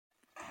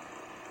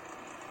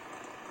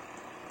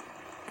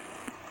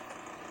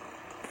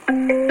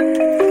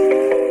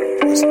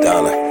It's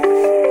Donna.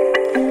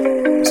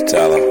 Let's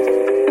tell her.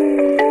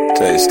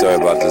 Tell you a story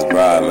about this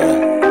bride, man.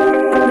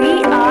 We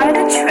are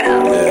the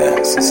Trill.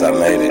 Yeah, since I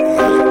made it.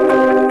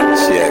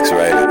 She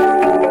X-rated.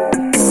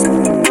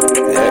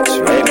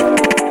 X-rated.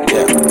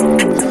 Yeah.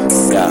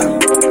 Yeah.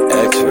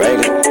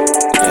 X-rated.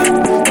 Yeah.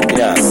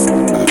 Yeah.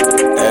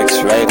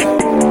 X-rated.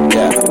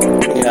 Yeah.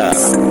 Yeah.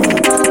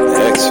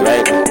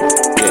 X-rated.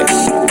 Yeah.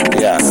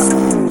 Yeah.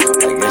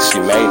 I guess she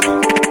made it.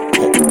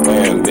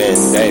 Wearing Ben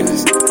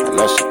Davis. I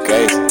know she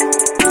crazy.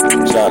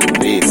 Trying to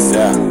beat it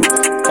down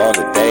on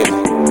the daily.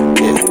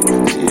 Yeah.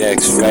 She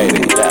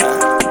X-rated. Yeah.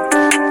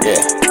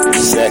 Yeah.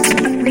 Sexy.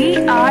 We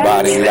are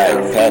Body the like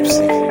Trill.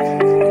 Pepsi.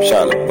 I'm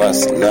tryna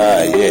bust a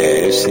nut,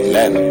 yeah, if she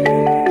let me.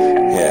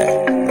 Yeah,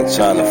 I'm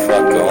tryna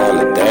fuck her on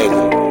the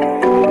daily.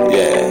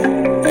 Yeah,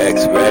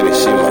 X-rated,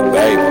 she my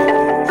baby.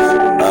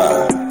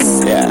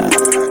 Yeah,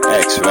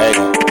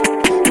 X-rated.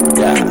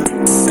 Yeah,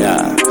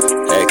 yeah,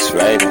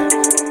 X-rated.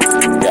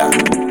 Yeah,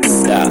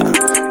 yeah,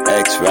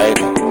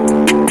 X-rated.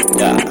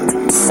 Yeah,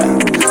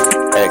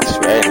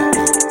 X-rated.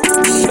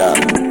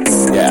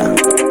 Yeah,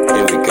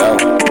 here we go.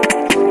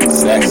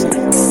 Sexy,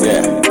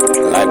 yeah,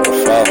 like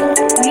before.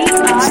 We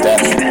are the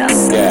Trill.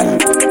 Yeah,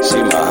 she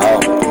my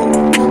hoe.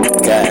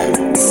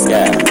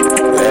 Yeah,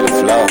 let it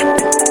flow.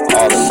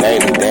 All the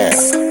daily damn,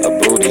 a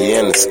booty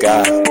in the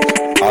sky.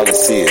 All I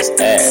see is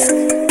ass.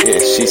 Yeah,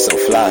 she so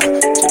fly.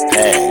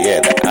 Japan, yeah,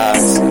 the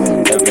eyes.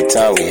 Every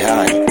time we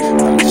high,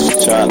 I'm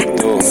just trying to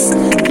do it.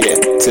 Yeah,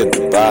 to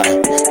Dubai.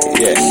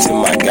 Yeah, to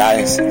my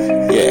guys.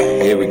 Yeah,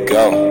 here we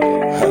go.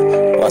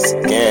 Once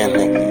again,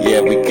 nigga, yeah,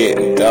 we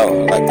getting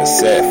dough. Like I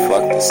said,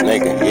 fuck this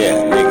nigga, yeah,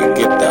 nigga,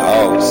 get the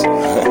hoes.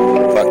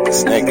 Fuck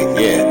this nigga,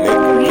 yeah,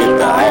 nigga, We get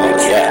the are the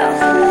hoes, yeah.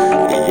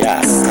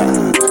 Yeah,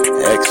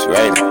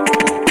 X-rated.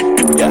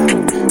 Yeah,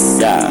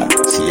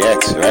 she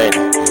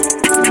X-rated.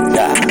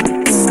 Yeah,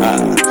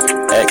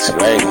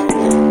 X-rated.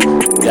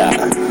 Yeah,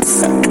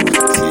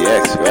 she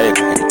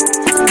X-rated.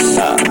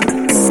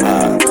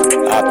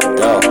 Out the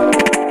door,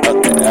 up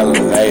the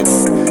elevator.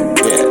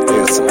 Yeah,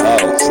 there's some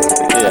hoes.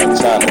 Yeah, I'm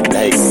tryna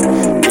date.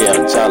 Yeah,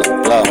 I'm tryna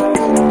blow.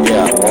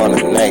 Yeah, I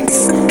wanna make it.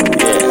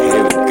 Yeah,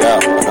 here we go.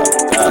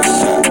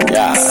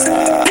 Yeah,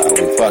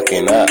 we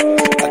fucking up.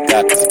 I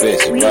got this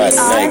bitch We butt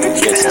are naked. the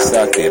Yeah, she Trill.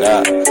 suck it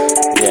up.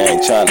 Yeah,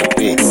 ain't tryna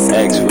be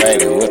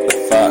X-rated. What the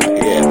fuck?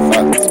 Yeah,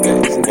 fuck this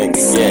bitch, nigga.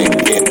 Yeah,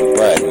 get the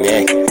butt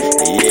naked.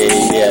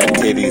 Yeah,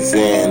 titties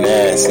in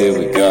ass. Here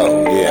we go.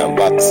 Yeah, I'm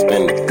about to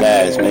spend the